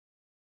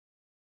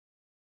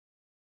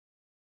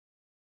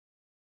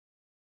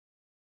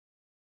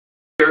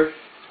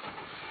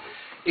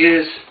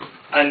is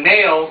a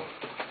nail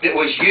that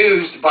was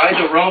used by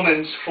the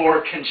Romans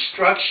for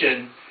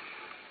construction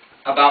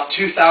about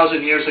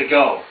 2,000 years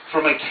ago.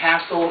 From a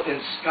castle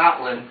in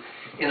Scotland,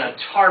 in a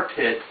tar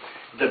pit,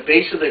 the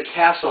base of the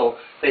castle,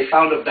 they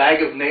found a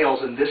bag of nails,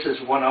 and this is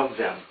one of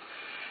them.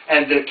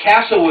 And the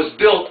castle was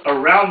built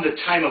around the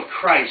time of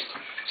Christ.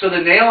 So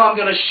the nail I'm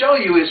going to show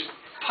you is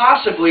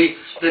possibly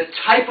the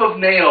type of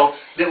nail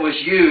that was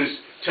used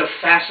to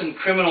fasten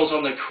criminals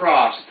on the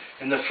cross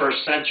in the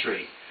first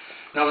century.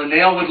 Now the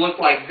nail would look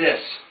like this.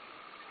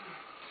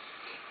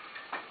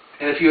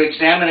 And if you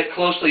examine it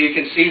closely, you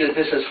can see that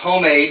this is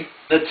homemade.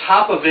 The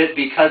top of it,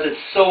 because it's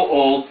so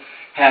old,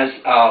 has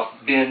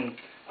been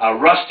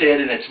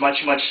rusted, and it's much,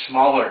 much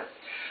smaller.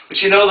 But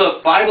you know,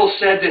 the Bible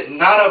said that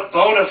not a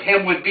bone of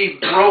him would be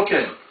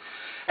broken.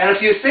 And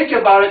if you think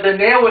about it, the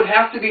nail would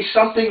have to be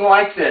something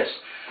like this.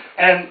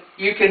 And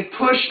you can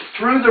push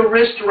through the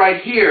wrist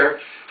right here,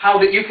 how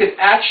that you could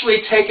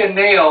actually take a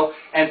nail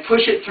and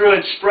push it through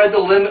and spread the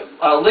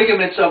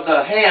ligaments of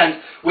the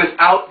hand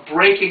without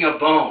breaking a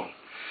bone.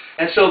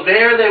 And so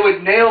there they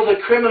would nail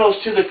the criminals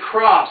to the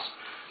cross,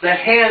 the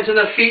hands and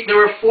the feet. There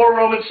were 4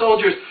 Roman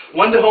soldiers,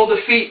 one to hold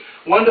the feet,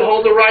 one to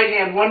hold the right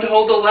hand, one to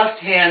hold the left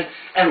hand,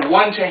 and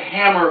one to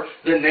hammer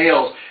the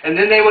nails. And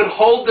then they would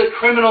hold the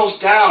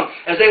criminals down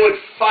as they would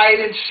fight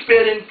and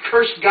spit and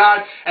curse God,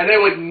 and they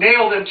would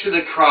nail them to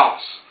the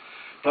cross.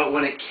 But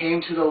when it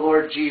came to the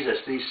Lord Jesus,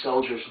 these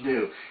soldiers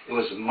knew it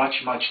was much,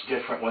 much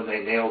different when they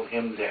nailed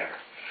him there.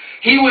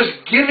 He was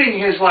giving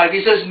his life.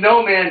 He says,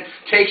 "No man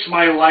takes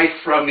my life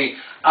from me.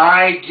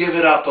 I give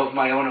it up of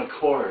my own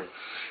accord."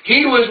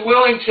 He was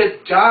willing to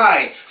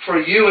die for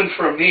you and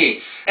for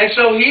me. And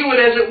so he would,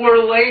 as it were,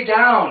 lay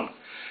down.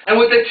 And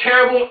with the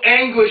terrible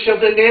anguish of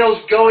the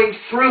nails going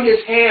through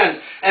his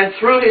hand and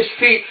through his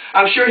feet,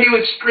 I'm sure he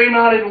would scream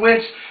out and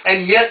wince.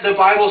 And yet the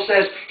Bible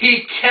says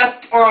he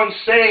kept on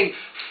saying,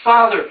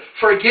 "Father,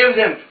 forgive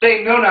them.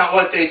 They know not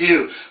what they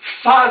do.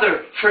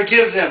 Father,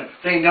 forgive them.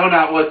 They know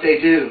not what they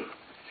do."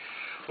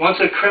 Once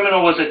a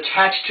criminal was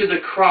attached to the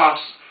cross,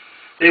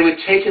 they would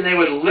take and they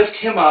would lift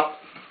him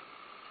up,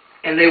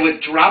 and they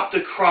would drop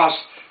the cross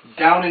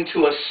down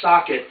into a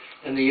socket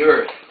in the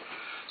earth.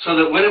 So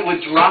that when it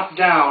would drop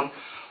down,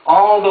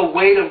 all the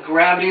weight of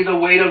gravity, the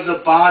weight of the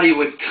body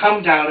would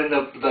come down, and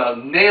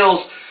the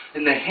nails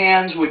in the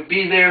hands would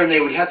be there, and they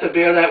would have to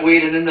bear that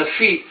weight, and in the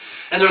feet.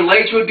 And their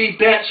legs would be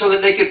bent so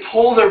that they could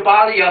pull their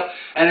body up,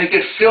 and they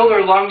could fill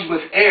their lungs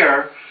with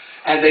air,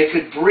 and they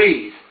could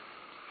breathe.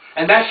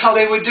 And that's how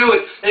they would do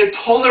it. They would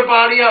pull their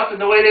body up, and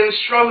the way they would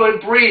struggle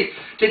and breathe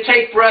to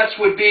take breaths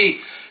would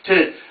be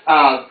to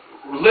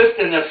lift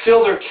and to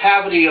fill their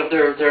cavity of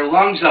their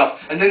lungs up,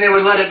 and then they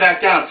would let it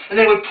back down. And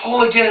they would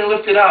pull again and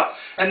lift it up.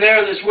 And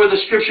there is where the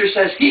Scripture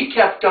says he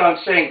kept on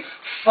saying,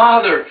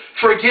 "Father,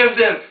 forgive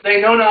them. They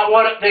know not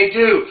what they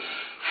do.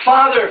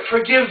 Father,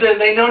 forgive them.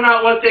 They know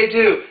not what they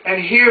do." And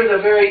here the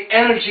very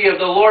energy of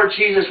the Lord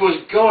Jesus was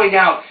going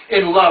out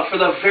in love for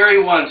the very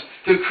ones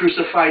who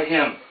crucified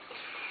him.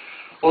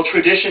 Well,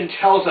 tradition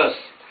tells us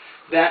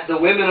that the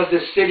women of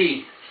the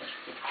city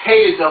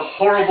hated the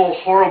horrible,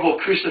 horrible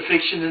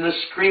crucifixion and the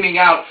screaming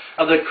out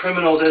of the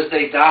criminals as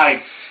they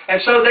died. And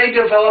so they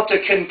developed a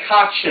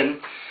concoction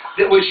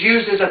that was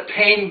used as a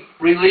pain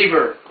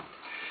reliever.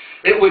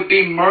 It would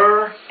be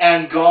myrrh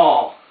and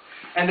gall.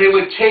 And they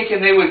would take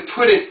and they would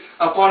put it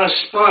up on a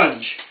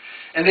sponge.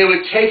 And they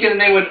would take it and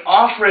they would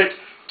offer it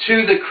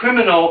to the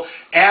criminal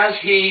as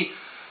he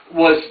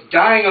was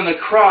dying on the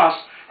cross,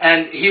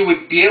 and he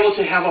would be able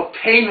to have a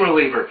pain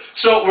reliever.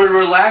 So it would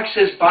relax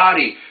his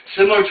body,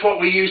 similar to what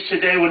we use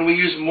today when we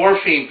use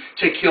morphine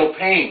to kill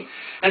pain.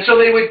 And so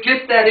they would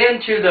get that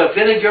into the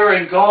vinegar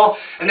and gall,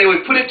 and they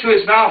would put it to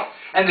his mouth,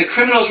 and the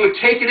criminals would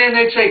take it in,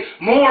 they'd say,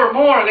 "More,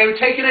 more," and they would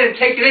take it in and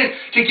take it in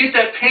to get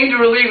that pain to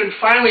relieve, and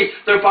finally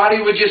their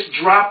body would just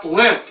drop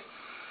limp,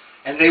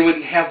 and they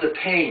wouldn't have the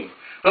pain.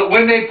 But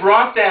when they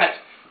brought that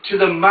to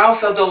the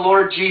mouth of the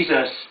Lord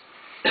Jesus,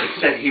 it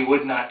said he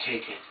would not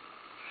take it.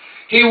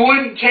 He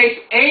wouldn't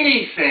take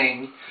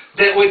anything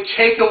that would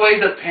take away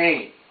the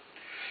pain.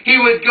 He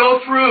would go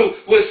through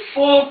with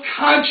full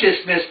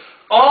consciousness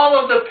all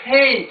of the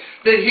pain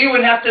that he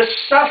would have to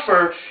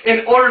suffer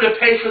in order to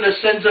pay for the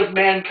sins of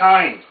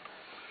mankind.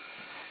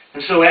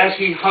 And so as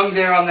he hung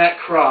there on that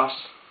cross,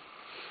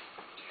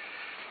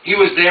 he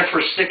was there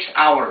for 6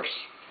 hours.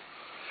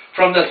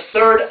 From the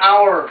 3rd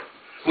hour,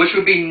 which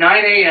would be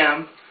 9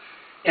 a.m.,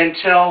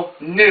 until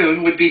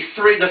noon would be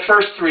the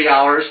first 3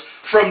 hours.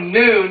 From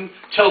noon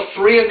till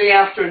 3 in the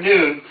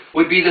afternoon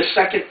would be the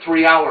second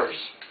 3 hours.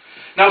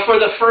 Now for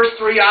the first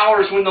 3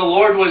 hours when the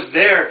Lord was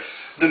there,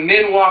 the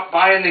men walked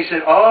by and they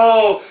said,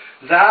 "Oh,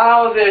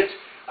 thou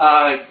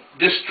that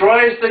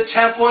destroys the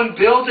temple and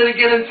builds it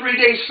again in 3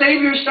 days,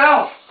 save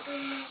yourself."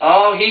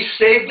 Oh, he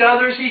saved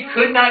others, he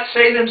could not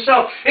save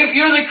himself. "If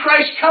you're the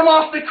Christ, come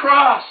off the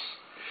cross."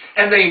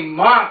 And they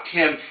mocked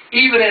him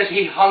even as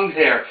he hung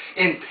there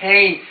in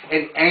pain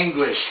and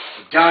anguish,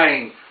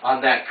 dying on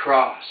that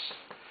cross.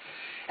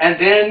 And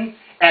then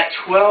at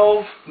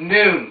 12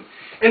 noon,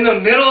 in the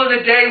middle of the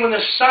day when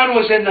the sun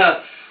was in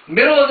the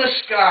middle of the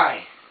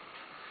sky,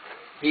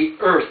 the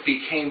earth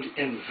became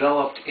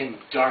enveloped in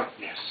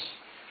darkness.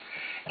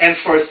 And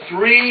for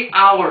 3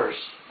 hours,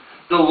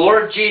 the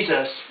Lord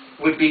Jesus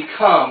would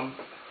become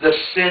the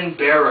sin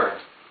bearer.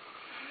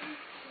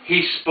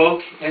 He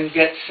spoke in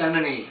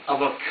Gethsemane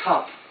of a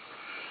cup,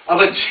 of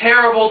a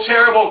terrible,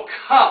 terrible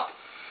cup,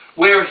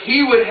 where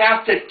he would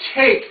have to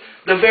take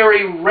the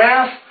very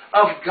wrath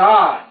of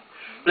God,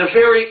 the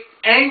very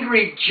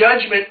angry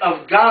judgment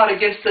of God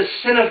against the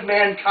sin of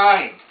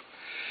mankind.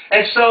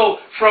 And so,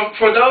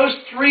 for those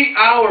 3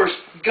 hours,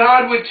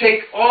 God would take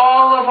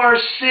all of our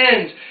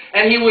sins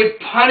and He would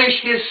punish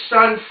His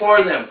Son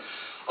for them.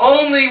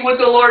 Only would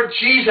the Lord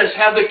Jesus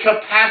have the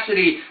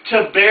capacity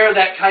to bear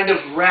that kind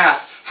of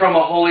wrath from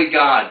a holy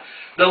God.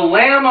 The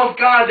Lamb of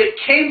God that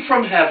came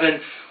from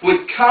heaven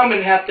would come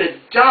and have to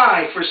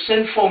die for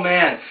sinful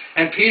man.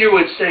 And Peter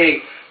would say,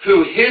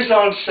 who His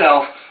own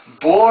self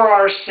bore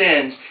our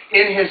sins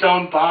in His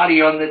own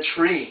body on the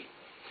tree.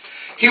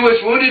 He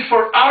was wounded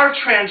for our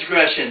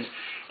transgressions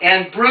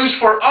and bruised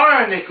for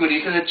our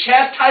iniquities, and the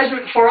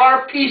chastisement for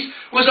our peace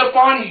was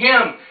upon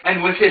Him,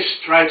 and with His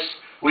stripes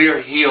we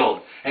are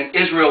healed. And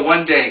Israel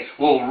one day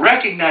will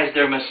recognize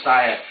their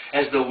Messiah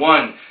as the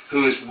one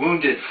who is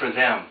wounded for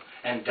them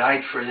and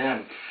died for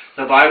them.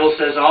 The Bible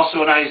says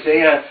also in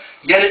Isaiah,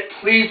 yet it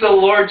pleased the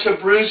Lord to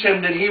bruise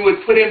Him, that He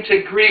would put Him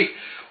to grief.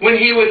 When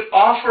He would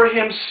offer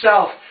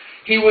Himself,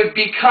 He would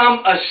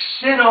become a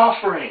sin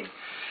offering.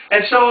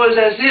 And so it was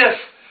as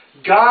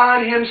if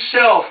God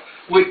Himself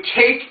would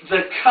take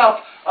the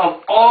cup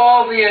of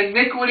all the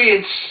iniquity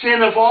and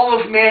sin of all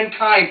of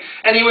mankind,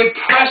 and He would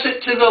press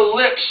it to the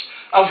lips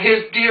of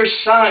His dear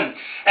Son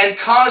and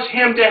cause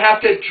Him to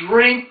have to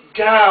drink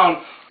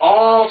down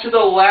all to the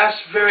last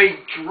very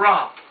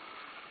drop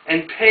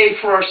and pay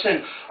for our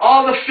sin.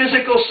 All the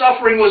physical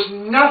suffering was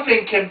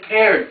nothing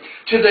compared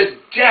to the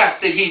death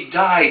that He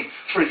died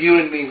for you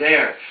and me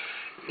there.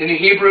 In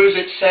Hebrews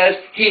it says,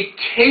 He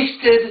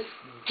tasted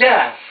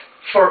death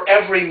for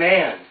every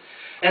man.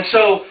 And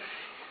so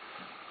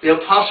the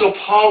Apostle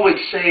Paul would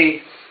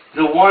say,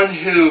 the one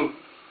who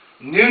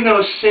knew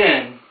no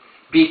sin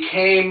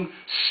became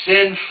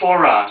sin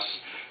for us,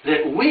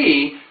 that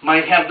we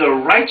might have the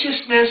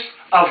righteousness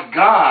of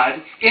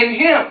God in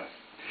Him.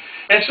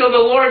 And so the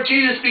Lord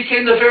Jesus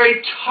became the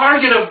very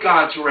target of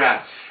God's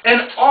wrath,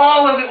 and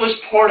all of it was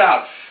poured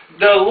out.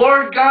 The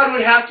Lord God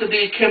would have to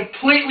be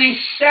completely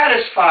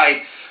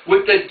satisfied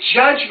with the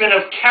judgment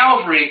of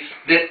Calvary,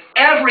 that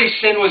every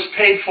sin was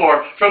paid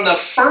for, from the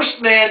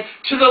first man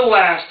to the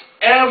last,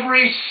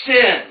 every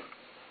sin.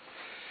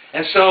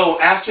 And so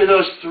after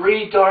those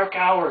 3 dark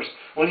hours,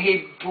 when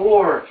He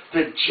bore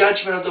the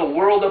judgment of the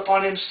world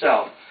upon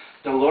Himself,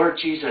 the Lord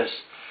Jesus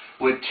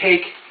would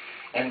take,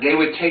 and they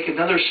would take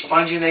another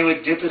sponge and they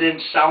would dip it in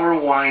sour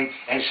wine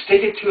and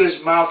stick it to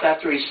His mouth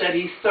after He said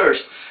He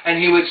thirst.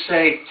 And He would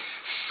say,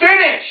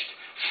 finished!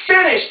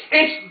 Finished!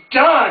 It's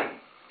done!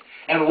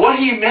 And what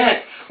He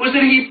meant was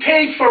that He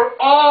paid for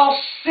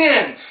all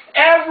sin.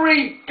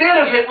 Every bit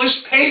of it was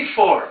paid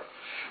for.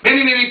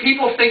 Many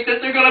people think that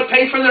they're going to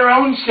pay for their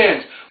own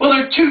sins. Well,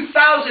 they're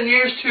 2,000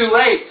 years too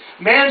late.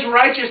 Man's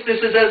righteousness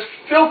is as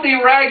filthy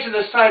rags in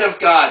the sight of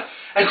God.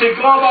 And to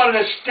go about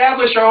and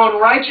establish our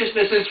own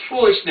righteousness is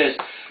foolishness,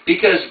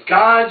 because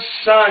God's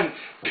Son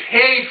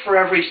paid for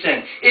every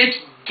sin. It's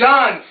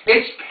done.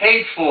 It's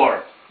paid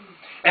for.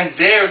 And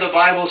there the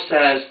Bible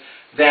says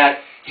that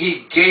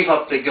He gave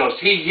up the ghost.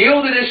 He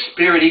yielded His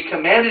spirit. He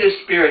commanded His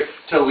spirit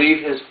to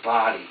leave His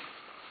body.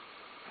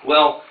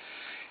 Well,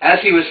 as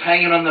He was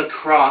hanging on the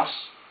cross,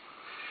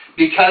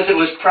 because it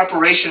was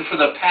preparation for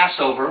the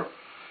Passover,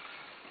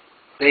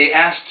 they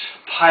asked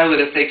Pilate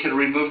if they could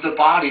remove the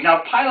body.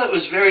 Now, Pilate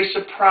was very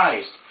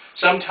surprised.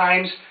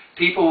 Sometimes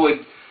people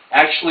would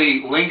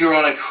actually linger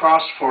on a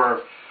cross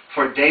for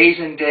days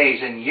and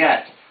days, and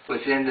yet,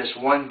 within this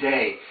one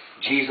day,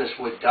 Jesus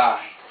would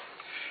die.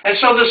 And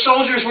so the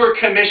soldiers were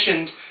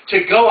commissioned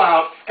to go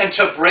out and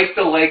to break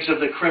the legs of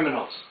the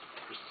criminals.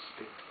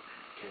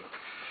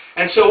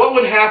 And so what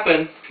would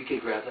happen, if you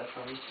could grab that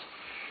for me,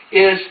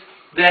 is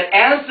that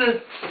as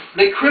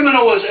the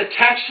criminal was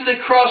attached to the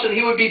cross and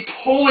he would be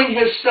pulling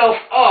himself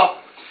up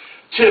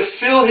to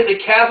fill the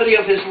cavity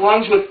of his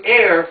lungs with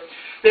air,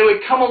 they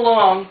would come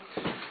along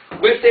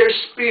with their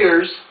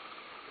spears,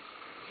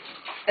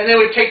 and they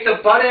would take the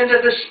butt end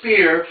of the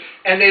spear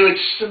and they would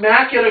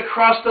smack it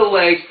across the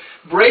legs,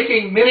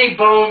 breaking many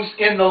bones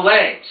in the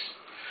legs.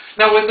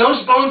 Now, when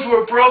those bones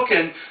were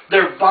broken,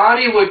 their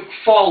body would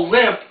fall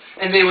limp,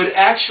 and they would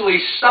actually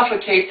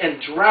suffocate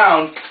and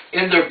drown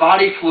in their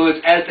body fluids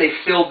as they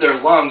filled their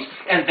lungs,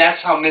 and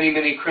that's how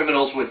many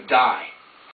criminals would die.